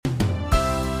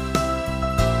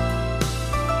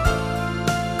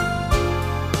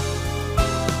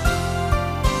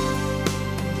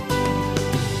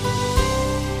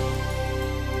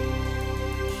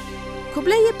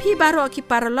Pi baro ki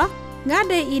paralok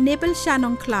ngade enable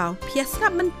shanong cloud piasngap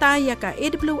mentah ya ka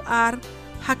AWR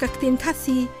hakaktin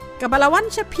kasi kabalawan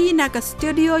siya pi na ka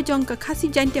studio jong ka kasi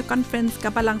jantia conference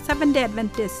kabalang 7 Day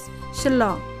Adventist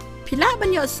Shalom. Pila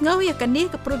banyo sngaw ya ka ni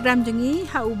ka program jongi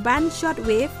hauban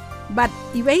shortwave but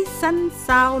iway san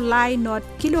sao lai not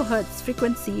kilohertz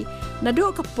frequency na do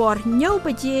ka por nyaw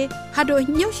baje hado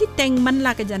nyaw shiteng man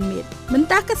la ka janmit.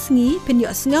 Mentah ka sngi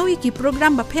penyo sngaw ki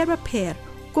program ba per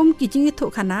kum ki jingi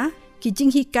thuk khana ki jing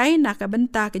hikai na ka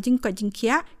benta ka jing ko jing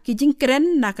khia ki jing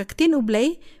kren na ka tin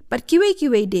ublei pat kiwe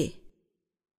de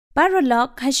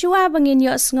paralok hashua bangin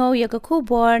yo sngo ya ka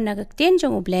khubor na ka ten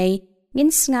jong ublei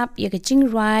ngin snap ya ka jing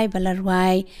rai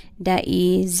balarwai da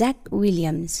I Zach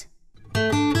Williams.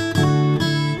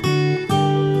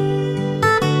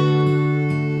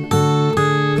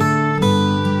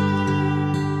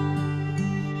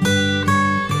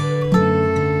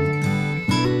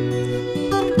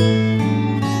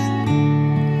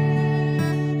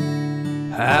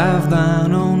 Have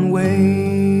thine own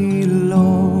way,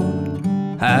 Lord,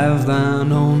 have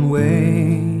thine own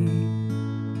way.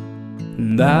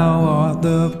 Thou art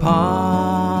the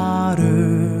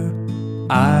potter,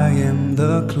 I am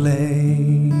the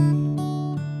clay.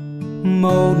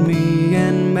 Mold me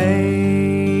and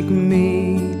make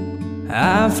me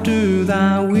after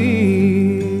thy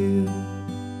will,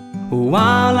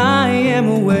 while I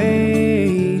am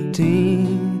waiting,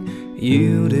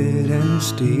 yielded and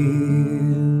still.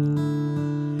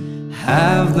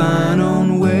 Have thine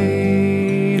own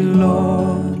way,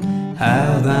 Lord,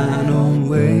 have thine own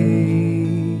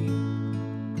way.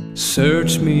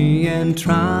 Search me and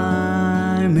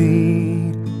try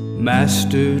me,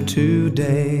 Master,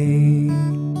 today.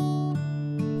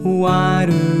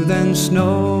 Whiter than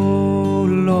snow,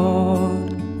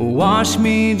 Lord, wash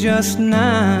me just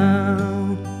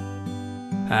now,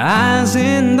 as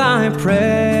in thy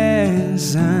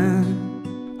presence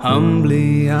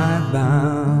humbly I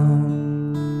bow.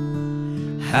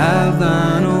 Have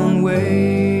thine own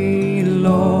way,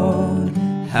 Lord,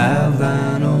 have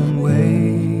thine own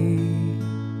way.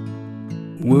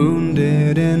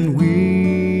 Wounded and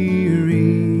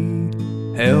weary,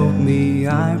 help me,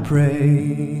 I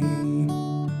pray.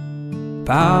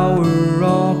 Power,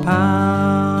 all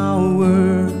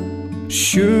power,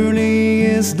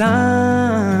 surely is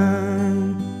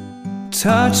thine.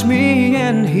 Touch me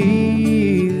and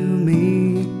heal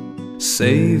me,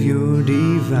 Savior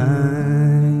divine.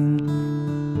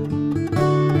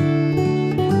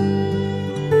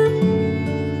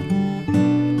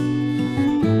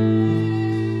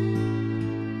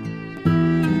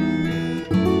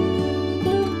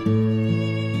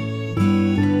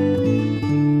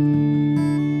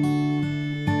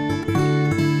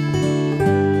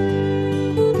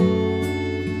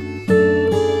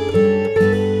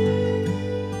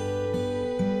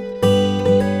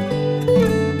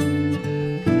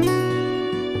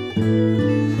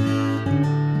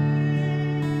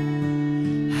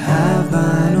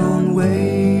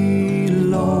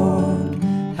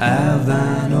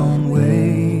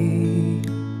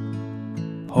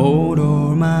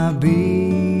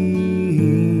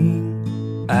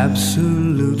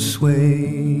 Absolute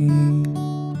sway,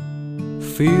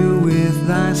 fill with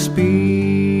thy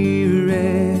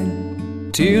spirit,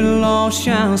 till all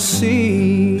shall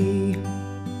see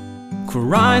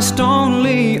Christ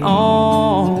only,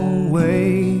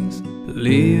 always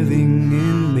living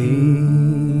in me.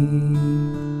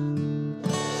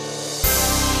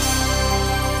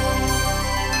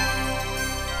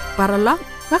 Paralok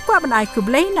ngakwa banai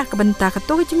kublei na kabenta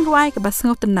kato jing ruai ka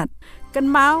basngau tenat kan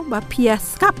mau ba pia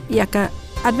skap ya ka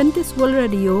Adventist World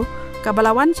Radio ka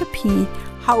balawan chapi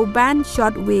hauban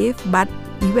shortwave but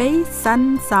iway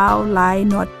san sao lai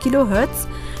not kilohertz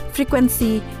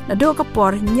frequency na do ka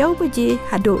por nyau baje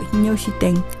hado nyau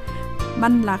shiteng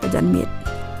man la ka janmit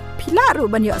pila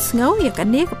ru ban yo sngo ya ka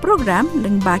ne ka program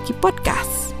leng ba ki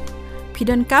podcast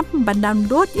pidon kam ban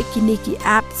download ya kini ki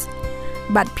apps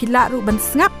but pila ru ban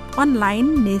snap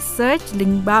online ne search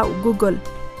link ba Google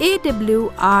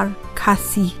AWR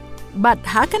Kasi but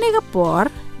hakane ka por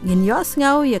ngin yo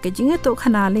sngaw ya ka jinga to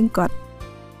khana lingkot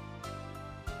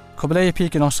khoblei pi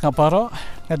kinong snga paro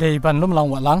ngadei ban lum lang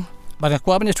walang ban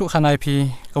kwa ban chu khana pi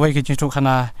ka wei ki chu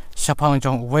khana shapang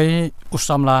jong wei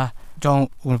usamla jong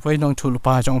un wei nong thu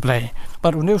lupa jong play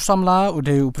but unu usamla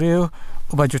ude upreu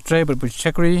ubaju Trai bu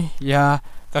chekri ya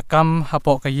ka kam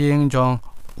hapo ka yeng jong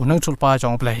unang chulpa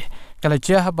jong play kala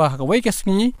chia haba ka wei ke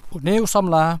sngi une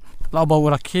usamla la ba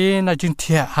urakhi na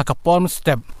jinthia hakapon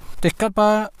step tekat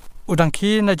ba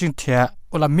udangki na jinthia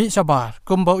ula mi sabar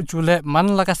kumba ujule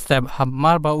man laka step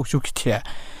hamar ba usukhithia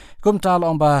kumta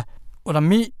lomba ulah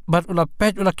mi bat ulah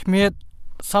pet ulah kmet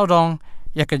sawdong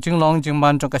ya ka jinglong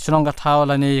jingman jong ka shnong ka thau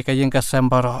la ni ka ying ka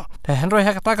sembaro te henroi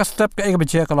ha ka step ka e ba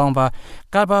je ka long ba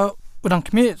ka ba udang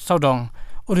kmet sawdong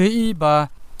uri ba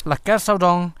la ka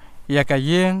sawdong ya ka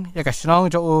ying ya ka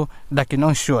shnong jo da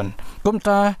kinong shun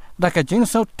kumta da ka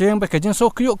jingsoh teng ba ka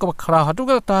jingsoh kyu ka khra ha tu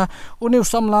ka ta uni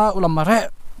samla ulah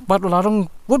mare bat ulah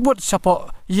rong but sapo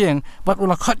ying bat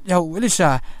ulah khat yau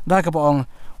elisa da ka bong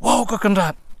wow ka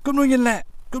kanrat kumno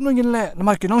yin le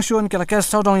nama kinong shun ka la ka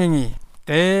sawdong yin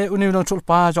te uni long chul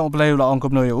pa jong blai la ong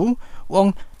kumno yu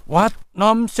ong wat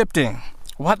nom septing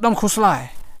wat nom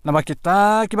khuslai nama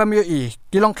kita ki ba mi i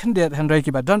kilong khendet henrei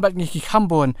ki ba don bat ngi ki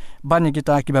khambon ban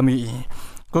kita ki ba mi i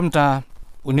kumta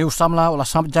uni usamla ula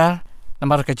samjar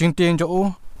nama ka jingting jo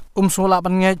sula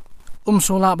ban nge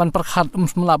sula ban perkhat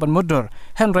sula ban mudur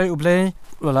henrei ublei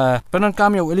ula penon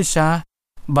kam yo elisa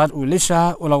bat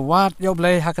ulisa ula wat yo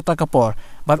blai hakata kapor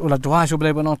bat ula dwa jo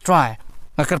blai banong trai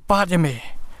ngakar pat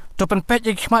yeme to pen pet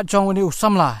ik khmat jong uni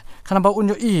usamla khana ba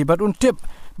unyo i bat un tip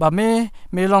ba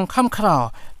me long kham khrao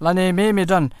lane me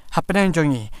don happening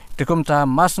jongi tekumta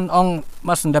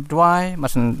masen dab dwai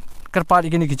masen karpat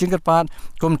igini ki jingkarpat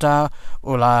kumta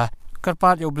ula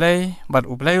karpat yo blai bat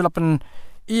ublai ula pen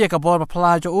i ka bor ba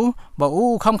phla jo ba u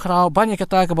kham khrao ban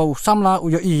kata ka ba usamla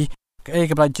uyo i ka e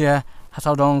ka blaja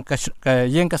sawdong ka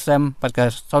yeng ka sem bat ka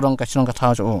sawdong ka shnong ka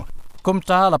thau jo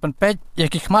kumta la pen pet ye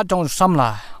ki khmat jong samla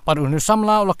par unu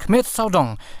samla ula khmet sawdong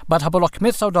bat habol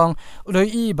khmet sawdong uloi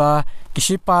i ba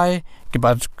kisipai ki ba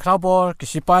krabor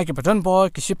kisipai ki badan bor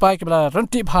kisipai ki ba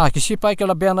ranti bha kisipai ki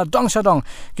la bena dong sadong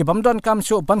ki bamdon kam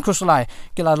su ban khuslai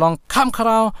ki la long kham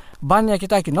kharao banya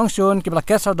kita ki nongsun ki ba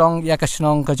ka sawdong ya ka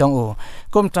shnong ka jong u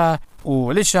kumta u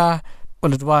lisha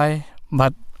uludwai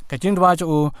bat ka jindwa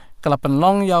jo kala pen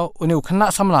long yaw uni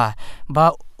khna samla ba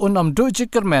unam du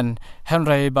jikermen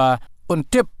henrei ba un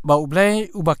tip ba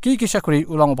ublei ubaki ki sakuri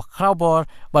ulong ba khrabor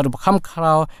ba du kham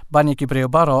khrao bani ki breu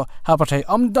baro ha pathai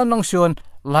amdan nongsun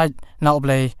light na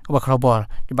ublei ba khrabor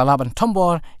ki bala ban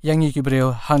thombor yangi ki breu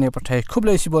hane pathai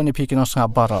khublei siboni phi ki no sa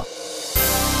baro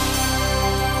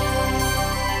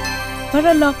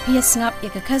paralok piasngap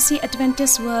yakakasi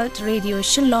Adventist World Radio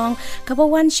Shillong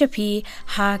kabawan shapi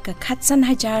ha ka khatsan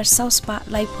hajar sauspa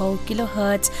laipo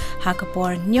kilohertz ha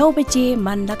kapor nyo beje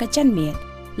man la ka chanmet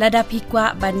lada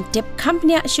phikwa ban tip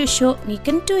company shusho ni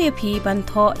kentu yapi ban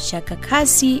tho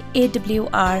shakakasi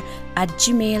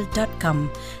awr@gmail.com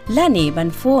lani ban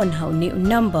phone hau ni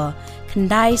number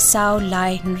khandai sao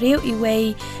lai nreu iwei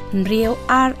nreu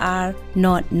rr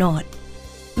not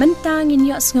mentangin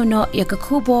yo sngono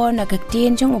yakakubo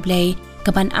nagaktin jong ublay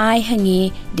kaban ai hangi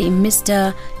de Mr.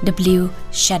 W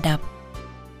shut up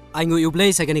ai ngui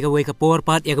ublay sa ganika wei kapor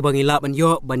pat ya kabang ila ban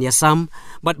yo ban ya sam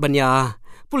bat ban ya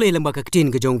pulai lamba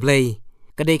kaktin ke jong play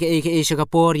kadai ke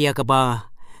shakapor ya kaba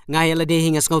ngai ala de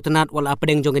hinga sngotanat wala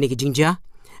apdeng jong ganika jingja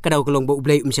kadau kolong bo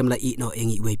ublay samla I no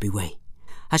engi wei pi wei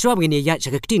haswa ngini ya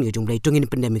shakaktin ke jong play tungin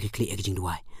pandemic kli ke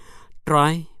jingduai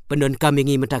Trai pendon kami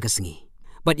ngi mata kasengi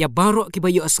bat ya barok ki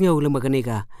bayo asngau lamba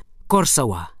ganika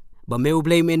korsawa ba meu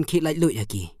ublay men ki lai lu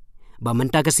yaki ba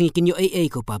menta kasengi kinyo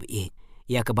ai ko pa bi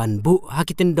ya kaban bu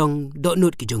hakiten dong do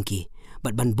nut ki jongki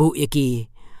bat ban bu yaki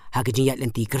hakijing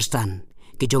lynti Khristan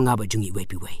ki jonga ba jungi wei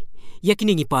pi wei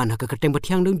yakini ngi pan haka kateng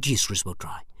bathyang dong Jesus bo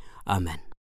Trai amen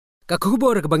ka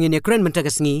khubor ka bangin ya kren menta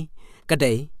kasengi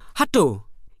kadai Hato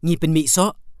ngi pynmih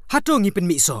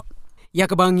so ya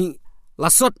ka bangi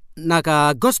lasot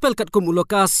naga gospel kat kum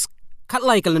ulokas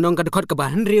khatlai kalanong ka dekhot ka ba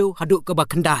henriu hadu ka ba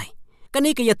khandai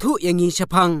kani ka yathu yangi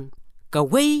shapang ka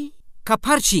wei ka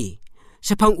pharshi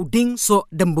shapang uding so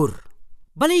dumbyr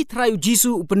balai Trai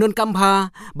Jisu upenon kambha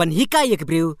ban hikai ya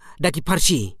kebriu daki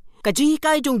pharshi ka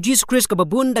jinghikai jong Jesus Christ ka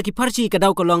babun daki pharshi ka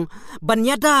daw kolong ban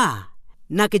iada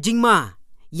na ke jingma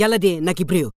yalade na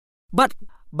kebriu bat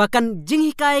bakan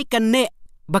jinghikai kan ne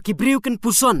baki briu kan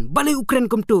puson balai ukren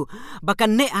kumtu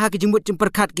bakan ne ha ke jingmut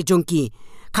jingpyrkhat ke jongki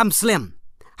khamslem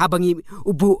habangi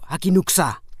ubu haki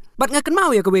nuksa bat ngakan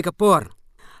mau ya kawe kapor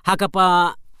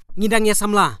hakapa ngidang ya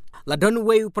samla la don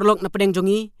we paralok na pedeng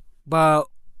jongi ba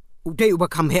udai uba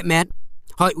kham hemet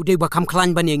hoi udai uba kham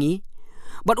khlain ban yangi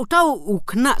bat utau u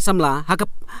khna samla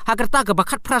hakarta ka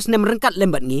bakhat pras nem rengkat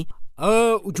lembat ngi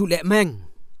uju le meng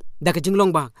da ka jinglong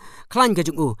ba khlain ka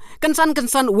jungu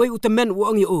kansan we utamen u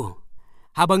ang yu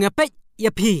habang apet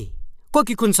ya phi ko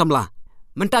ki kun samla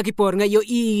menta ki por nga yo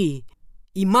i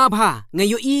mabha nga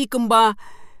yo I kumba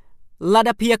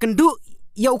lada pia kendu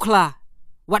ya ukhla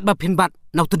wat ba phinbat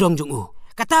nau tudong jungu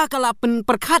kata kala pen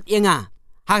perkhat yanga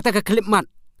hakta ka klip mat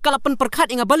kala pen perkhat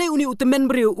yanga balai uni utamen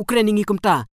briu ukreningi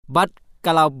kumta bat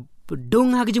kala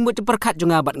dung ha jingmut perkhat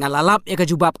junga bat ngalalap ya ka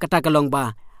jubab kata kalong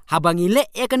ba habangi le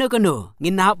ya kano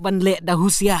nginap ban le da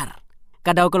husiar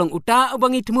kadau kolong uta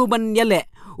ubangi temu ban ya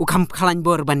le ukam khlain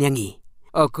bor ban yangi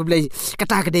kublai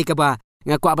kata kadai ka ba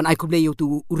ngaku ban ai kublai yu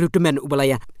tu urutemen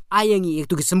ubalaya ayangi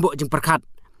tu ki sboh jingpyrkhat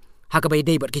hakabai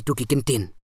dei bat ki tu ki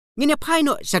kintin ngine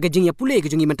phaino saga jingya pule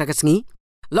ki jungi menta kasngi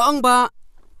laong ba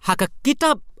haka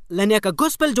kitab lania ka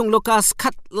gospel jong lokas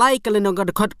khat lai kalenong ka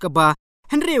khot ka ba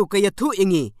henreu ka yathu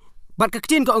ingi bat ka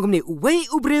ktin ka ongmni uwei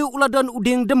ubreu uladon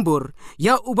uding dembur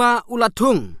ya uba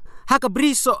ulathung haka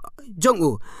briso jong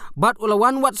u bat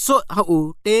ulawan wat so ha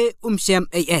u te siam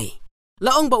ai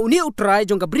laong ba uni utrai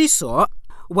jong ka briso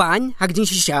wan hak jing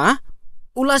shisha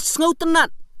ulas ngau tenat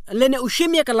lene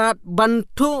ushimya kalat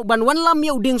bantu ban wan lam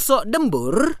ya uding so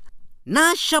dembur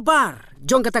na shabar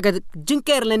jong kata ka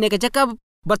jingker lene ka jakab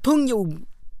batung yu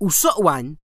usok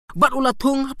wan bat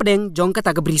ulatung pedeng jong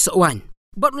kata ka briso wan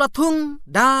bat ulatung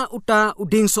da uta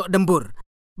uding so dembur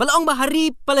balaong ba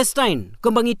hari Palestine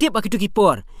kembangi tip akitu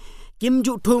kipor kim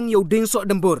ju tung yu uding so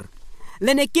dembur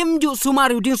lene kim ju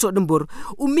sumar uding so dembur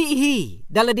umi hi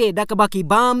dalade da ka baki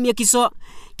bam ya kiso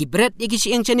ki bread ya ki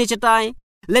sieng chene chatai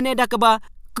lene da ka ba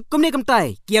kumne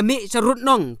kamtai kiami sarut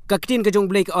nong kaktin ka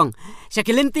jong blai ka ong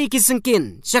lynti ki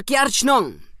sengkin syaki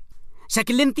archnong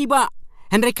lynti ba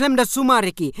henry klem da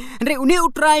sumariki henry uni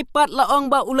utrai pat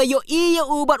laong ba ulayo i ya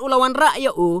u bat ulawan ra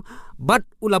ya u bat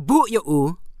ulabu ya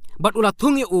u bat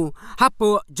ulatung ya u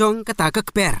hapo jong kata ka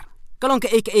kper kalong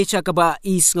ka eka echa ka ba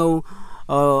isngo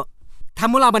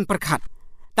tamulaban perkhat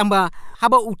tamba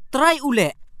haba utrai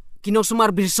ule kinong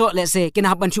sumar birso lese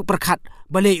kina haban syuk perkhat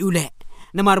balai ule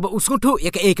namar ba uskutu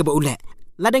ya ka ba ule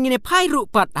ladang ini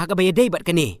phairu pat ha ka ba dei bat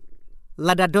kani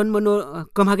lada don mono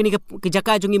kom ha kini ke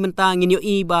jaka jungi mentang ngin yo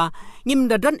i ba ngim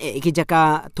da don ke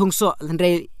jaka thungso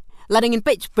landre ladang in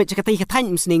page ka tai ka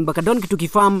than msning ba ka don ke tuki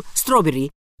farm strawberry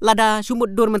lada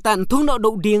sumut dor mentan thung no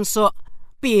do diengsoh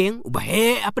pieng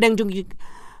ubahe apdeng jungi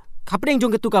kapdeng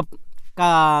jung ke tu ka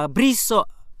briso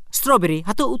strawberry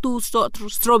hato utu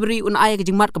strawberry un ay ke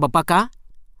jingmat ka bapaka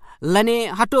lane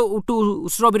hato utu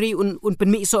strawberry un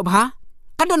pynmih so bha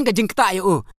kadon ka jingkta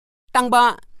yo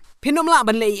tangba pinomla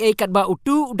ban le kat ba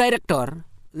utu director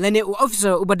lane u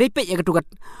officer uba depet ya katukat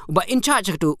uba in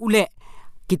charge katu ule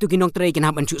kitu kinong Trai kin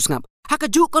haban chu ngap haka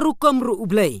ju karukom ru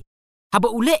ublei haba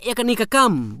ule ya kani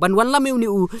kakam ban wan lame uni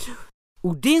u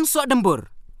ding so dembur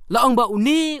laong ba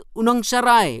uni unong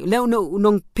sarai le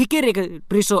unong pikir ka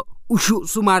priso ushu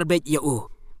sumar bet ya u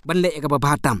ban le ka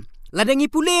babatam ladangi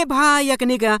pule bha ya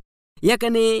kani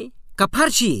ka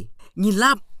pharshi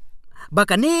ngilap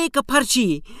bakane ka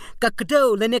pharshi ka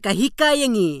kedau lene ka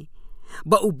hikayangi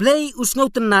ba ublei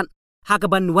usngau tenat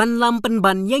hakaban wan lampen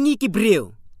ban yangi ki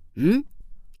breu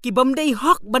ki bomdei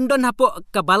hok bandon hapo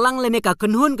ka balang lene ka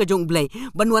kenhun ka jong blei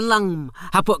ban wan lang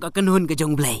hapo ka kenhun ka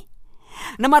jong blei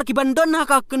namar ki bandon ha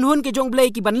ka kenhun ka jong blei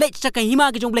ki ban lech ka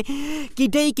hima ka jong blei ki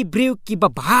dei ki breu ki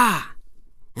babha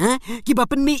ki ba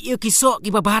pynmih yo ki so ki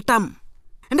babatam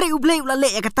Andre ublei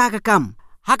ulale ya kata kakam.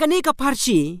 Hakani ka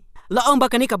pharshi laong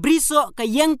bakani ka briso ka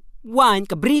yang wan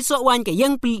ka briso wan ka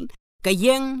yang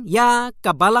ya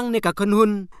ka balang ne ka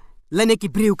kanhun lane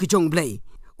ki briu ki jong blei.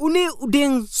 Uni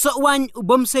udeng so wan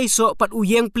ubom sei so pat u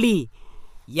yang pli.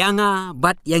 Yanga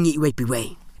bat yangi iwei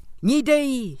piwei. Ngi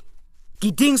dei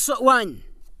ki ding so wan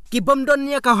ki bom don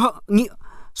ya ka ngi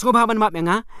sobaban map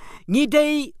yanga. Ngi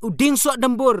dei uding so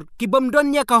dembur ki bom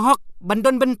don ya ka hok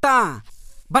bandon benta.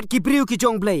 Bat ki briu ki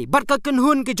jong blei, bat ka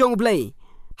kenhun ki jong blei.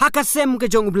 Hakasem ke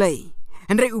jong blei.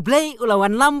 Henry ublei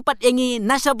ulawan lampat yangi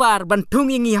nasabar bantung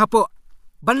yangi hapo.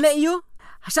 Banle iyo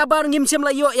sabar ngimsem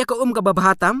layo ya ka ka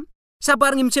babahatam.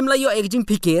 Sabar ngimsem layo ya jing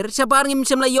pikir, sabar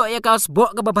ngimsem layo ya ka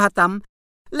sboh ka babahatam.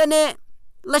 Lene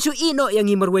lasu ino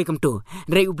yangi marwei kam tu.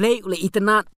 Henry ublei ule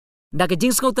itenat da ka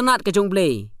jing skau tenat ke jong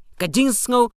blei. Ka jing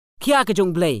skau kia ke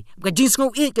jong blei. Ka jing skau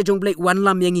ke jong blei wan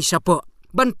lam yangi sapo.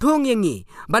 Bantung yangi,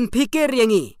 ban pikir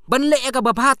yangi, ban le ya ka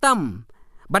babahatam.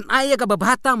 Ban ay ka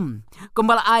babahatam.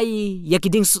 Kumbala ay ya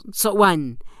kiding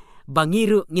sowan.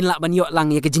 Bangiru ngilak ban yok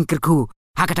lang ya kejing kerku.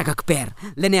 Haka taka keper.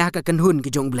 Lene haka kenhun ke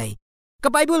jong blei.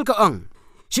 Ka Bible ka ong.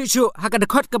 Syuk haka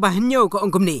dekot ka bahanyo ka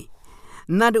ong kumni.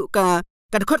 Nadu ka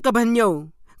dekot ka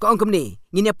bahanyo ka ong kumni.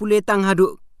 Nginya pule tang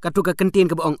hadu ka tu ka kentin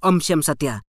ka ong om syam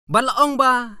satya. Bala ong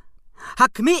ba.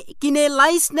 Hakmi kine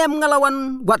shi-snem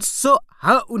ngalawan watso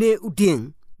ha une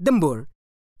uding dembur.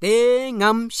 Te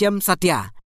ngam syam satya.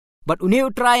 Bat uni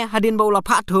Trai hadin baula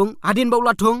patung, hadin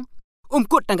baula tung,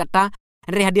 kut tangkata,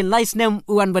 andre hadin shi-snem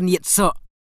uan ban yet so.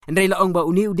 Andre laong ba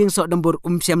uni uding so dembur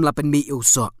syam la pynmih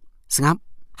so. Sengap.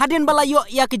 Hadin balayo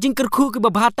ya ke jing kerku ke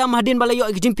babahatam, hadin balayo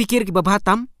ke jing pikir ke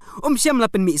babahatam, syam la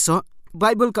pynmih so.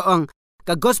 Bible ka ong,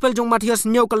 ka gospel jong Matius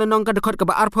nyau kalenong ka dekot ka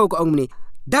ba arpho ka ong ni.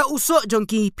 Da usok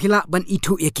jongki pila ban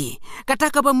itu yaki.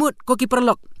 Kata kabamut ko ki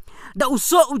paralok. Da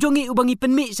usok ujongi ubangi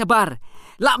pynmih sabar.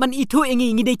 La ban itu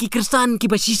yangi ngidai ki Khristan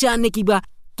ki ba shishan ki ba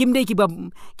kimdai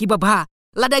ki ba bha.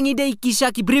 Ladangi dai ki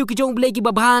sya ki briu ki jong blai ki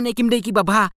ba bha ne kimdai ki ba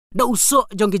bha. Da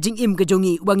usok jong ki jingim ke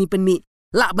jongi ubangi pynmih.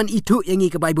 La ban itu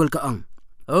yangi ke Bible ka ong.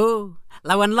 Oh,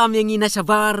 lawan lam yangi na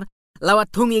sabar.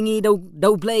 Lawat thung yangi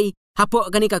dau blai.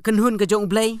 Hapok kani ka kenhun ke jong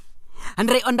blai.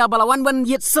 Andre onda balawan ban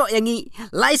yet so yangi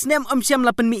shi-snem syam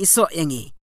la pynmih so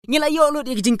yangi ngilayo lut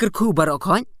ek jing kerku barok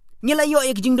hon ngilayo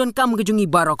ek jing don kam ke jungi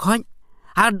barok hon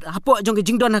hapo jong ke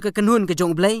jing don ka kenhun ke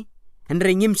jong blai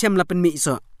andre ngim syam la pynmih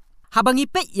so habangi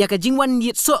pe ya ka jingwan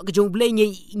yet so ke jong blai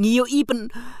ngiyo i pen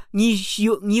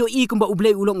ngiyo i kumba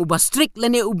ublai ulong uba strict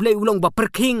lene ublai ulong ba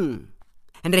perking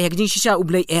andre ya jing shisha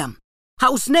ublai em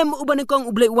shi-snem uban kong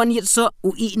ublai wan yet so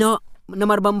ui no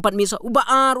nomor 4 mi so uba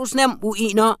shi-snem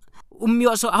ui no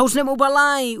umyo so shi-snem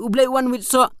ubalai ublai wan wit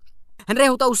so andre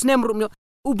hu tau shi-snem rumyo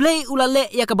ublai ulale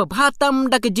ya ka babhatam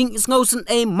da ke jing isngausen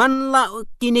manla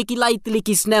kine kilai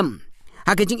tiliki shi-snem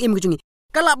ha ke jing im ke jungi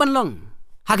kala banlong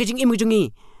ha ke jing im ke jungi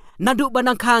nadu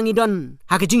banang khangi don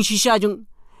ha ke jing shisha jung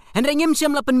andre ngim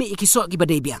syam la pynmih ki so ki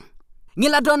badai biang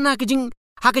ngila don ha ke jing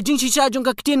shisha jung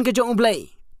ka ktin ke jong ublai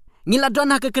ngila don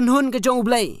ha ke kenhun ke jong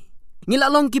ublai ngila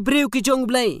long ki briu ki jong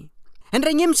ublai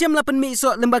Henry ngim syam la pynmih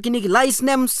so lembak ini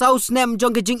shi-snem sawdong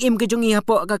jong ke jing im ke jongi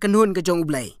hapo ka kenhun ke jong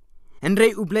ublai.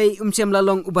 Henry ublai syam la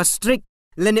long uba strict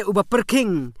lene uba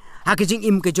perking ha ke jing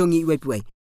im ke jongi wei.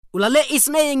 Ulale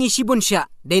isne yang isibun sya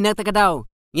denak takadau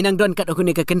nginang don kat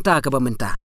okune ke kenta ka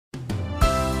bamenta.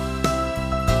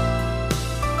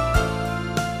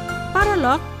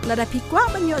 Paralok lada pikwa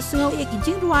banyo sengau ek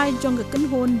jing ruai jong ke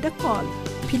kenhun dekol.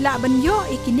 Pila banyo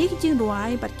ek ni jing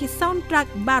ruai bat ki soundtrack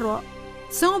barok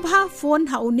sawbha phone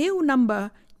new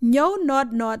number nyo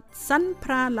not san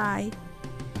pra lai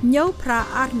nyo pra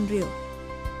arnrio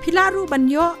pilaru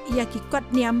banyo ya ki kwat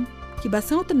niam ki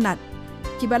basang tunat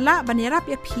ki bala banirap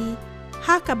ya phi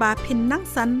ha ka ba phin nang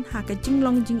san ha ka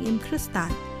jinglong jing im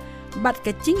Khristan bat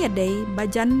ka jingiasaid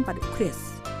bajan bat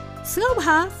Chris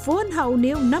sawbha phone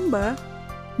new number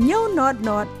nyo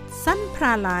not san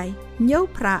pra lai nyo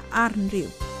pra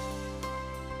arnrio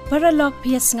Paralok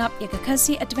pias ngap ya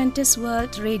kasi Adventist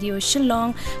World Radio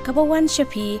Shillong kabawan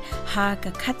shapi ha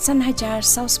ka khatsan hajar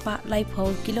sauspa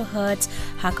laipo kilohertz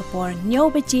ha ka por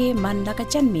nyo beje man la ka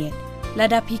chanmi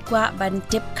lada pikwa ban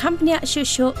tip company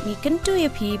shusho mi kentu ya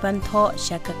pi ban tho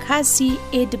sha ka kasi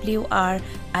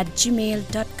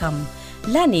awr@gmail.com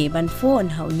lani ban phone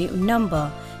ha ni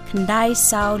number khandai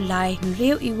sao lai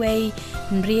riu iwei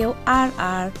riu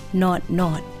rr not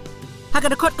Haka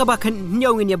dekot ka bakan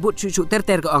nyongin ya but susu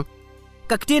ter-ter ka ong.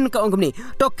 Kaktin ka ong kumni.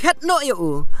 Toket no ya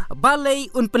balay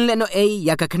penle no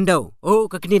ya ka kendau. Oh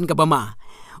kaktin ka bama.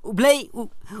 Ublay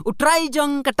Trai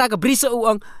jong kata ka brisa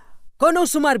ong. Kono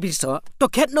sumar brisa.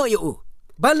 Toket no ya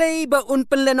balay ba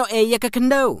penle no ya ka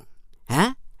kendau.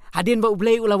 Ha? Hadin ba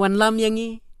ublay ulawan lam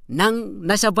yangi. Nang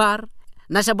nasabar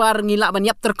ngila ban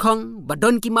yap terkong.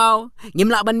 Badon kimau.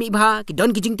 Ngimla ban mibha.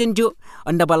 Kidon kijing tenju.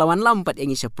 Onda balawan lampat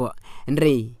yangi siapa.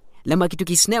 Andre. Lama kitu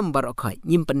ki shi-snem barok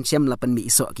nyimpen syam la pynmih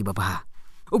so ki babah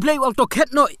ublai wang toket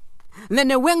no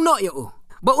lene weng no yo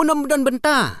ba unam don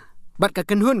benta bat ka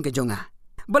kenhun ke jonga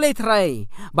balai Trai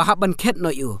bahap ban ket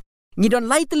no yo ngidon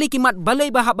lai teli kimat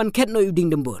balai bahap ban ket no yo ding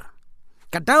dembur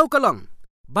kadau kalong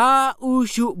ba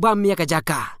usyu bam ya ka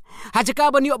jaka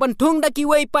hajaka ban yo ban thung da ki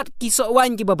wei pat ki so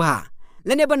wan ki babah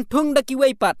lene ban thung da ki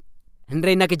wei pat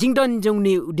hendrai na ke jingdon jong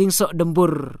ni diengsoh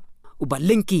dembur uba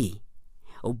lynti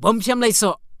ubam syam lai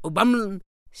so ubam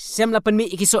syam la pynmih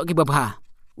ikisok ki babha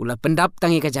ula pendap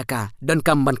tangi ka jaka don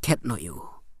kam ban ket no yu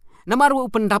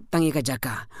namarwu pendap tangi ka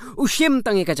jaka ushim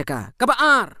tangi ka jaka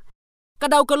kabaar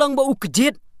kadau kolong ba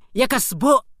ukjit ya ka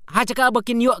sboh ha jaka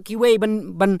bakin yo ki wei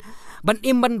ban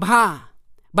im ban bha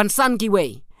ban san ki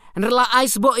wei nrela ai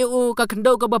sboh yu ka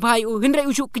kendau ka babha yu hindre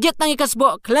usuk kjet tangi ka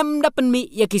sboh klem da pynmih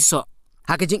ya kisok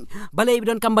ha ka jing balai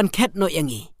don kam ban ket no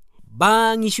yangi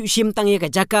bang isu shim tangi ka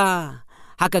jaka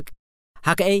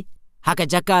haka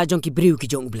jaka jong ki briu ki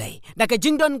jong blai da ka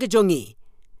jingdon ke jongi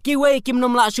ki wei kim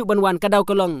nom la su banwan kadau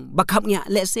kolong bakhap nya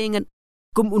le sengan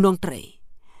kum unong Trai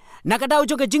na kadau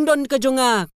jong ke jingdon ke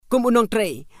jonga kum unong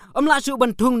Trai la su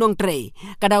ban thung nong Trai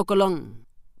kadau kolong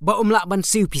ba la ban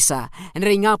siu pisa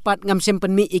nrei ngapat ngam sem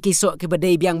pynmih ikisok ke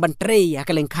badai biang ban Trai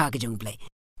ka lengkha ke jong blai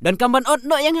don kam ban ot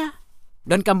no yanga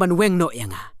don kam ban weng no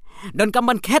yanga don kam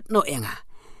ban ket no yanga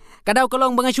kadau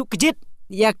kolong bangasuk kejit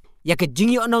ya ke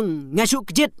jingyo nong ngasuk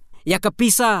kejit ya ke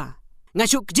pisa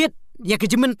ngasuk kejit ya ke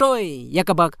jementoy ya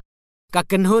ke bak ka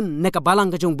kenhun ne ka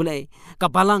balang ke jong blai ka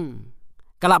balang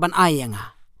kalaban ai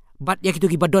yanga bat ya kitu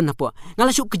gibadon apo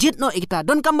ngala syuk kejit no kita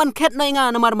don kamban khat no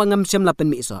nga namar mangam sem la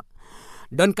pynmih so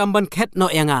don kamban khat no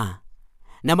nga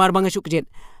namar bang syuk kejit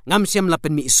ngam sem la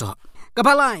pynmih so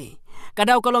kabalai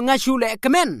kadau kalau ngasyu le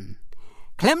kemen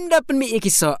klem da pynmih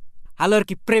ikiso halor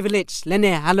ki privilege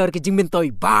lene halor ki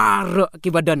jingbintoi bar ki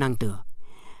badon hang tu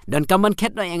don kamban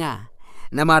khat no nga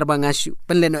namar bang ngasyu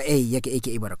penleno ya ke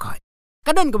ibarakoi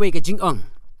kadon ke jinglong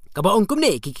ka ba ong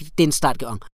kumne ki tin start ke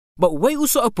ong ba wei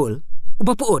uso apul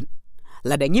uba puut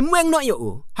lada ngimweng no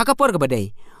yo hakapor ka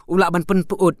badai ula ban pen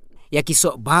puut ya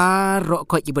kisok barok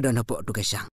ko ibadon hapo tu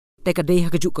kasang te kadai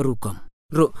hakajuk ka rukom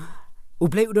ru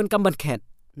ublei udon kamban khat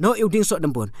no uding sok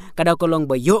dempon kadau kolong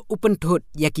ba yo upen thut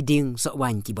ya kiding sok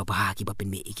wan ki babah ki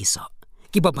pynmih ikisok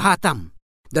ki babah tam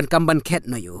don kamban khat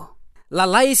no yo la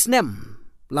shi-snem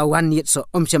lawan yet so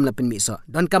sem la pynmih so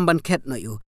don kamban khat no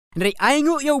yo rei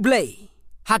aingu yo ublei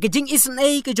ha ke jing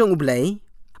isnei ke jong ublei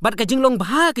bat ka jinglong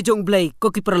bah ke jong blai ko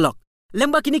ki paralok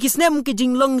lemba kini shi-snem ke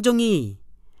jinglong jongi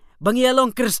bangi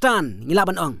along Khristan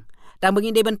ngilaban ong tang bangi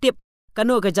de ban tip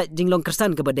kano ka jinglong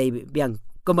Khristan ke badai biang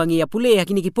ko bangi ya pule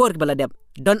kini ki por ke baladap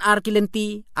don ar ki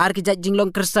lynti ar ki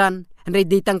jinglong Khristan ndai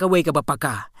de tang ka wei ka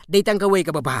bapaka de tang ka wei ka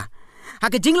baba ha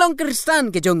ke jinglong Khristan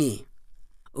ke jongi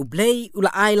ublai ula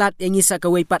ailad yang isa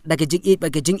ka wei pat da ke ieit ba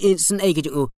ke jingin sen ai ke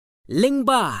ju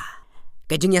lingba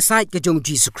ka jingiasaid ka jong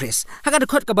Jesus Christ haka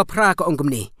dekot ka bapra ka ongkum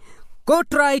ni ko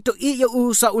Trai to i yo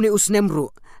sa uni usnem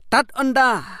ru tat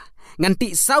onda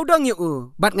nganti sawdong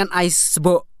yo bat ngan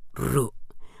sboh ru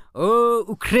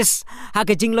u Chris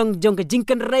haka jinglong jong ka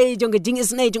jingken rei jong ka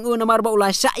jingisnei jong namar ba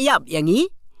ula shahiap yangi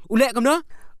ulek kamno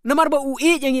namar ba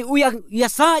ieit yangi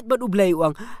ya said bat ublei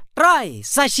uang Trai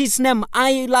sa shi-snem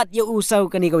ailad yo sa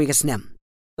ka ni ka snem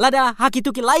lada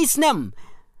hakitu ki shi-snem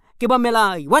ki ba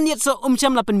mela wan yet so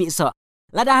sem la pynmih so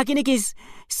lada hakini kis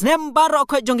snem baro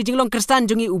ko jong jinglong Khristan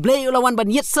jongi ublei ulawan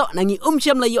ban yetso nangi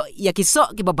syam la yo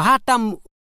yakiso ki babahatam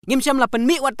syam la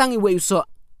pynmih watang i we so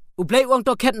ublei wang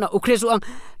to khet na ukres wang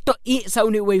to i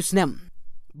sauni we snem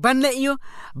ban le yo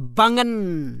bangan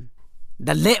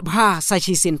da le bha sa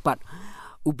shi sin pat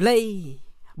ublei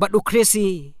bat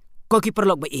ukresi ko ki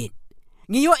paralok ba it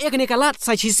ngiyo ya kini kalat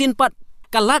sa shi sin pat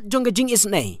kalat jong jing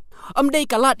isnei dei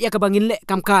kalat ya ka bangin le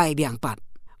kam kai biang pat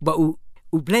ba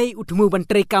ublei utmu ban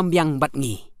Trai kam yang bat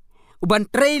ngi uban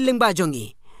Trai lengba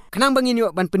jongi kenang bangin yo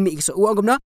ban pynmih so uang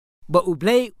gumna ba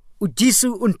ublei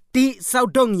ujisu unti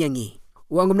sawdong yangi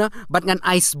uang gumna bat ngan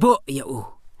sboh ya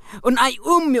un ai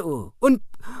yo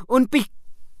un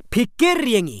pikir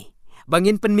yangi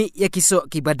bangin pynmih ya kiso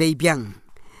ki badai biang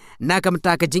na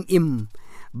kamta ka jingim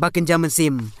baken jaman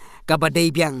sim ka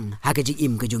badai biang ha ka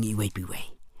jingim ka jongi wei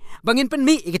piwei bangin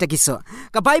pynmih kita kiso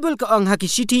ka Bible ka ong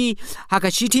hakishiti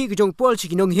ke jong Paul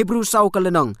chikinong Hebrew saw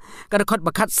kalenong ka khot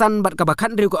bakhat san bat ka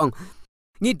bakhat riu ka ong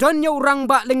ni don yo rang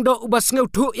ba lengdo ubas ngeu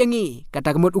thu yangi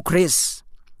kata kemut ukris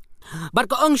bat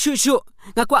ka ong shu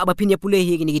ngakwa ba pinya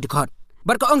pulehi kini dikhot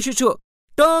bat ka ong shu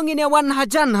tong ini wan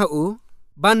hajan hau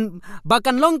ban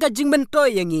bakan long ka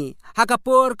jingmentoi yangi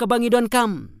hakapor ka bangi don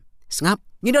kam sngap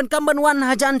ni don kam ban wan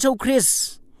hajan so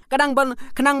ukris kadang ban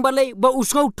kenang balai ba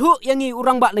usngau thu yangi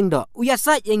urang ba lengdo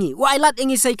uyasaid yangi ailad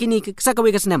yangi sai kini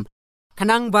sakawe kasnem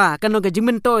kenang ba kan ga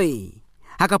jingmentoi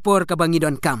hakapor ka bangi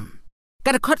don kam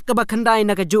kad khot ka ba khandai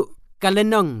na ka ju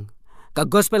kalenong ka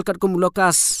gospel kat kum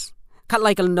lokas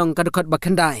khatlai kalenong kad khot ba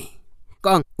khandai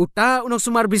kong uta unong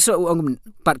sumar biso uang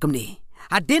pat kumni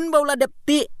hadin baula dep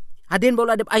ti hadin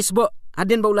baula dep sboh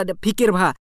hadin baula dep pikir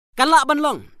bha kala ban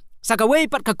long sakawe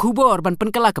pat ka kubor ban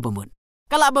pen kala ka bamun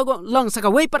kala ba long saka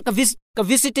wei pat ka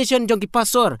visitation jong ki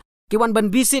pastor ki wan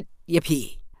ban visit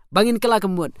yapi bangin kala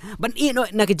kemut ban i no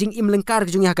na ka jing im lengkar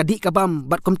jong ha ka di ka bam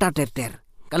bat kom tar ter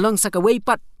kalong saka wei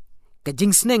pat ka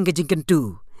jing sneng ka jing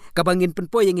kentu ka bangin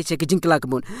penpo yang iche ka jing kala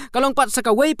kemut kalong pat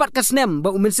saka wei pat ka snem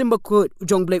ba umen sim ba ko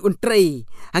jong blai un Trai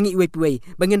hangi wei wei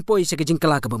bangin poi se ka jing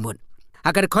kala ka bamut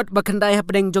agar khot ba khandai ha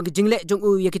pedeng jong ki jingle jong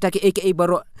u ya kita ki aka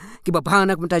baro ki ba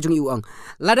bhana ka mta jong i uang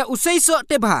lada usai so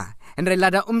te ba enre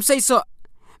lada sai so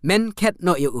men ket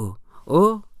no yo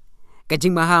ka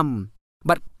jing maham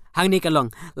bat hang ni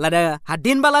kalong lada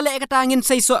hadin balale kata angin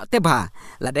seiso teba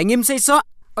lada ngim seiso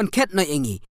on ket no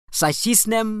engi sa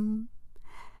shi-snem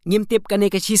ngim tip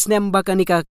kane ka shi-snem ba kane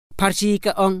ka pharshi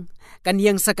ka ong kan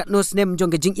yang sakat no snem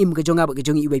jong ka jing im ka jonga ba ka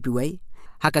jong i wei piwei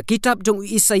haka kitab jong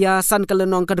Isaya san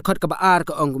kalenong ka dekot ka baar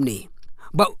ka ong gumni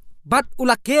ba bat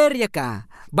ula ker ya ka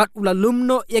bat ula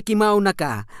lumno ya ki mau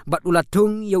naka bat ula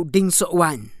tung yo diengsoh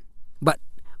wan bat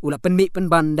ula pynmih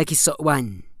penban daki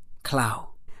sokwan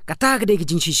klau kata gede ke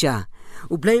jing shisha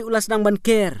ublei ulas nang ban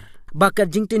ker bakar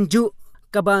jing tenju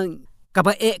kabang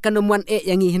kaba kanomwan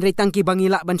yangi henry tangki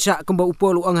bangila bansha kumba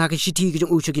upol uang hakishiti ke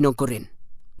jong usu kinong koren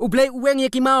ublay uweng ya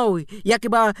kimau ya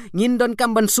kiba ngin don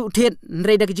kam ban su thet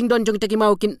rei da jing don jong ta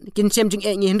kimau kin sem jing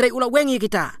e ngi rei ula weng ya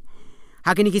kita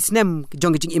hakani ki shi-snem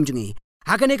jong jing im jungi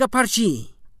hakani ka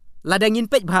pharshi ladangin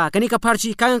pej bha kani ka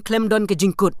pharshi kang klem don ke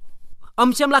jingkut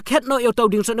sem la khet no yo tau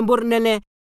ding so nembur nele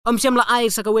sem la ai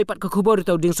sa ka wei pat ka khubor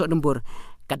tau ding so nembur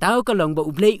kadau ka long ba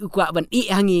ublei ukwa ban I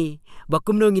hangi ba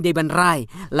kumno ngi de ban rai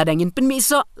ladangin pynmih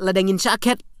so ladangin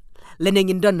syakhet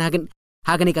lenengin don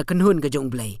hakani ka kenhun ka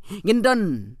jong blei ngin don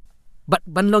bat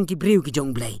ban long ki briu ki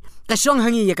jong blei ka song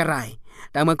hangi ya ka rai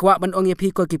ta ma kwa ban ong ya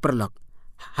phi ko ki paralok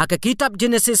haka kitab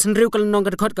Genesis nriu kal nong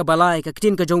ka khot ka balai ka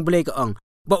tin ka jong blei ka ong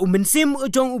ba umensim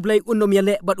ujong ublay unom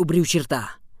yale bat ubriu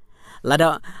shirta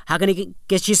lada hakani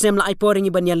ke shi-snem la aiporing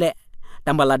iban yale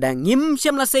tambah lada ngim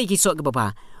syam la sei kisok ke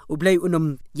bapa ublay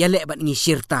unom yale bat ngi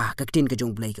shirta ka tin ka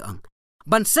jong ublay ka ang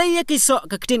ban sei ya kisok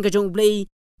ka tin ka jong ublay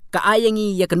ka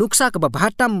ayangi ya kanuksa ka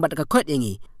babatam bat ka khot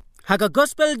yangi haka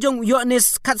gospel jong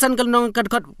Yohanes khatsan kal nong ka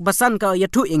khot basan ka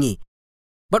yathu yangi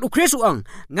bat ukresu ang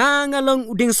ngalong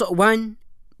uding so wan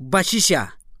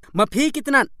bashisha maphi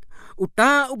kitnat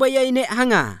uta ubaya ine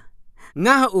hanga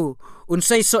ngau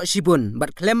unsai so shibun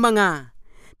bat klemmanga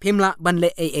pimla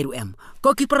banle arum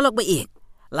ko ki paralok ba it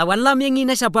lawan lam yang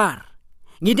ina sabar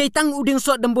ngidai tang uding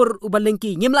so dembur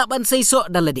ubalengki ngimla ban sai so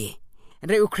dalade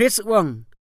re ukres wang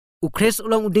ukres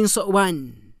ulang uding so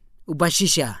wan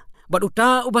ubashisha bat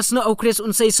uta ubasna ukres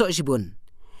unsai so shibun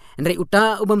re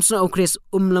uta ubamsna ukres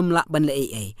lamla banle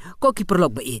ai ko ki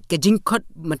paralok ba it ke jingkhot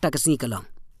mata kasni kalong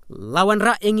lawan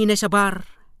ra yang ina sabar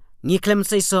ngi klem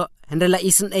sai so hendela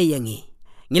isen yangi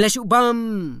ngila syubam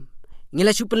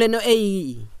ngila syupeleno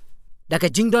da ka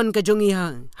jingdon ka jongi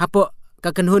hapo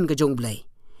ka kenhun ka jong blai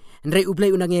ndrei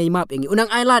ublai unang yai map yangi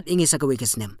unang ailad yangi sa kawai ka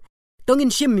shi-snem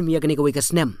tongin shim ya kani kawai ka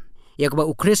shi-snem ya ka ba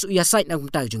ukres jigiasaid na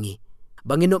kumta jongi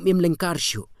bangin op mim lengkar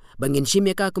syu bangin shim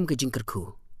ya ka kum ka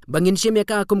jingkyrkhat bangin shim ya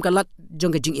ka kum ka lat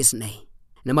jong ka jing isnai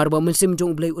namar ba musim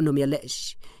jong ublai unom ya le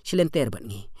silenter bat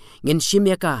ngi ngin shim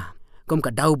ya ka kum ka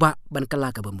dauba ban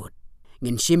kala ka bamut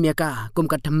ngin shim ya ka kum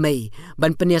ka thamai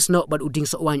ban peniasno ban uding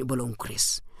so wan bolong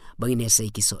kris bangin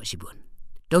sai kiso sibun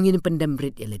dongin pendam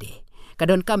rit elade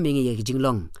kadon kam ngi ya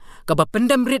jinglong ka ba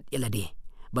pendam rit elade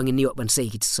bangin yo ban sai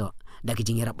kiso da ki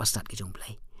jingrap basat ki jong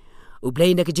blai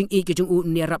ublai da ki jing I ki jong u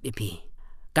ni rap epi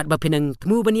kat ba pinang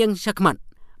temu ban yang syakmat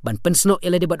ban pensno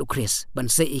elade bat ukris ban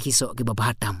sai kiso ki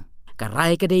babatam ka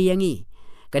rai ka de yangi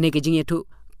kane ki jing tu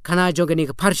kana jogani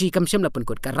ka pharshi kam sem la pun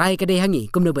kot ka rai ka de hangi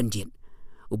kumno banjit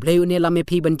ublay une lame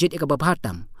phi banjit ka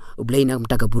babatam ublay na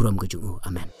mta ka buram ka jungu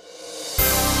amen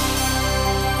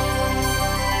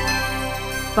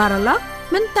paralok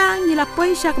mentang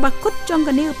nilapoi syak bakut jong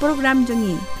kani program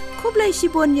jongi kublai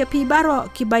sibon ya phi baro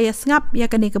ki bayas ngap ya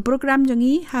kani ka program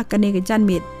jongi ha kani ka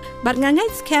janmit bat ngangai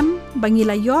scam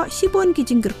bangila yo sibon ki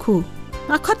jingkyrkhat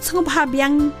ngakot sngop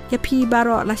habyang ya phi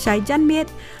baro la shai janmit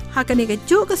hakani ka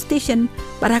ju ka station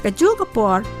bara ka ju ka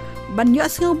por ban yo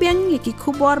sngau biang ye ki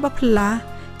khubor ba phla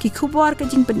ki khubor ka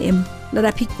jing penem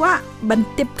la phi kwa ban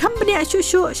tip company ashu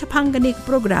shapang kani ka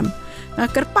program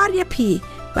ngakar par ya phi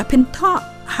ba phin tho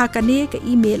hakani ka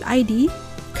email id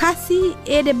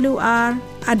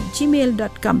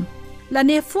khasiawr@gmail.com la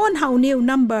ne phone hau new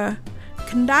number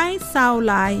khandai sao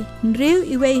lai rew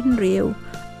iwei rew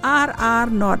rr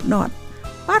not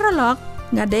paralok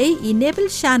ngadei enable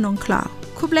shanong cloud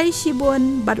kublai shibon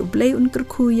bat ublai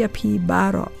unkyrkhu ya phi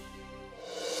baro